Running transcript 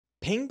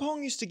Ping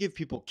pong used to give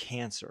people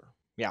cancer.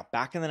 Yeah,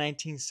 back in the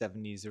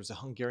 1970s, there was a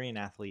Hungarian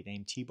athlete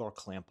named Tibor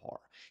Klampar.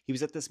 He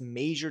was at this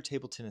major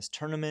table tennis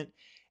tournament,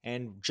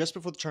 and just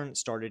before the tournament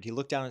started, he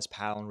looked down at his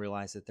paddle and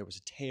realized that there was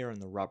a tear in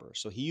the rubber.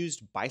 So he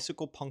used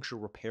bicycle puncture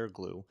repair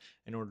glue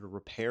in order to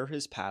repair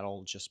his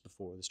paddle just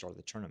before the start of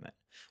the tournament.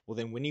 Well,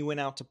 then when he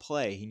went out to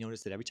play, he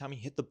noticed that every time he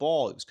hit the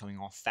ball, it was coming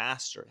off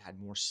faster. It had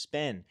more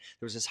spin.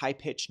 There was this high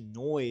pitched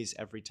noise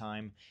every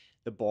time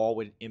the ball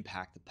would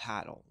impact the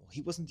paddle. Well,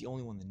 he wasn't the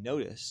only one that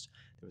noticed.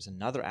 There was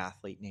another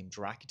athlete named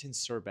Dragutin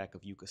Srbek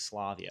of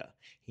Yugoslavia.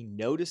 He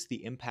noticed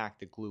the impact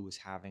the glue was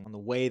having on the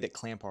way that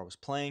Klampar was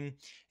playing,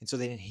 and so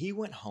then he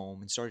went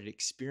home and started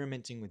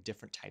experimenting with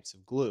different types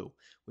of glue,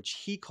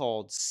 which he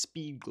called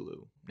speed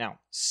glue. Now,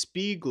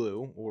 speed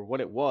glue, or what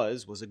it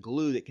was a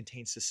glue that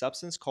contains a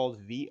substance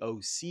called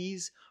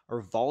VOCs,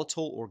 or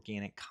volatile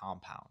organic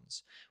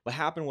compounds. What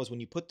happened was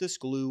when you put this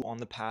glue on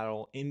the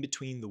paddle in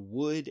between the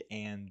wood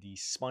and the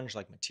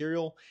sponge-like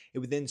material, it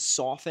would then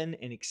soften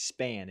and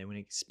expand. And when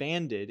it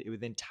expanded, it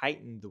would then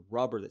tighten the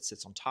rubber that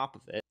sits on top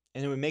of it.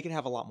 And it would make it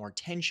have a lot more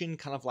tension,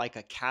 kind of like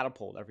a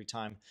catapult every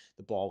time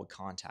the ball would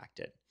contact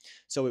it.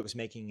 So it was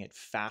making it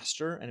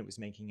faster and it was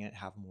making it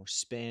have more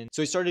spin.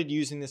 So he started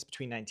using this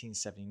between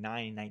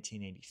 1979 and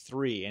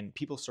 1983, and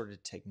people started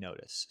to take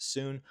notice.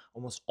 Soon,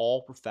 almost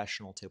all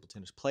professional table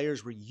tennis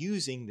players were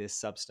using this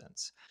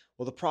substance.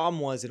 Well, the problem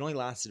was it only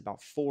lasted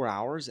about 4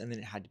 hours and then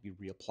it had to be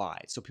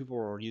reapplied. So people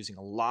were using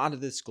a lot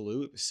of this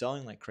glue. It was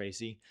selling like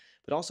crazy,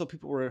 but also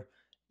people were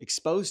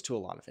exposed to a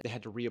lot of it. They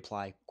had to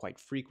reapply quite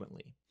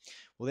frequently.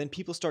 Well, then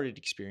people started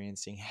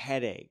experiencing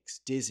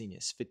headaches,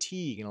 dizziness,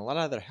 fatigue, and a lot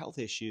of other health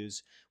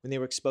issues when they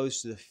were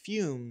exposed to the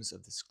fumes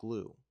of this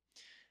glue.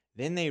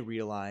 Then they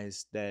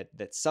realized that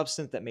that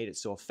substance that made it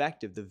so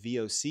effective, the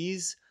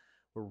VOCs,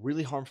 were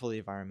really harmful to the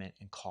environment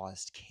and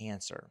caused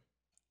cancer.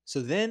 So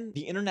then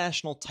the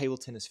International Table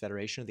Tennis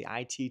Federation, or the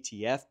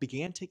ITTF,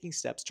 began taking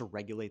steps to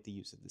regulate the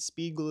use of the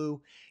speed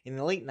glue in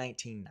the late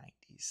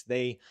 1990s.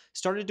 They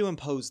started to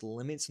impose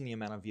limits on the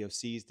amount of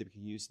VOCs that could be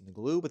used in the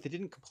glue, but they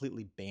didn't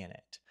completely ban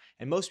it.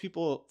 And most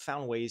people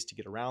found ways to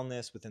get around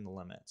this within the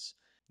limits.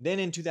 Then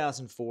in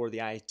 2004, the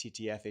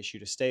ITTF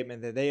issued a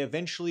statement that they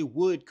eventually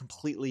would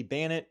completely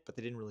ban it, but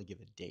they didn't really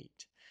give a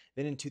date.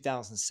 Then in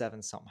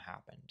 2007, something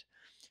happened.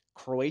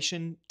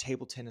 Croatian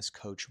table tennis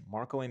coach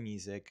Marko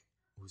Amizic,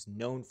 who's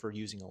known for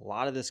using a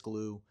lot of this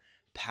glue,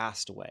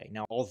 passed away.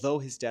 Now, although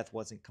his death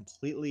wasn't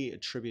completely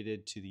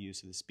attributed to the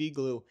use of the speed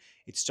glue,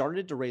 it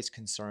started to raise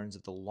concerns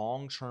of the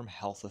long-term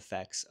health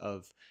effects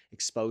of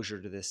exposure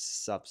to this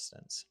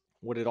substance.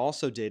 What it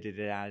also did, it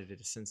added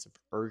a sense of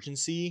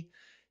urgency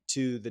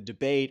to the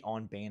debate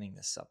on banning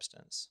this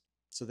substance.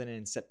 So then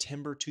in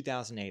September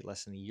 2008,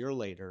 less than a year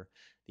later,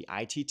 the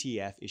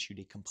ITTF issued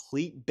a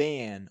complete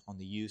ban on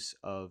the use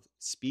of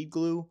speed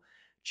glue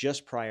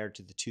just prior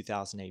to the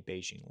 2008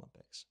 Beijing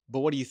Olympics. But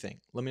what do you think?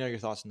 Let me know your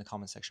thoughts in the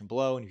comment section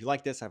below. And if you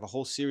like this, I have a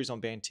whole series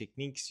on band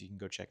techniques you can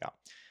go check out.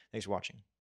 Thanks for watching.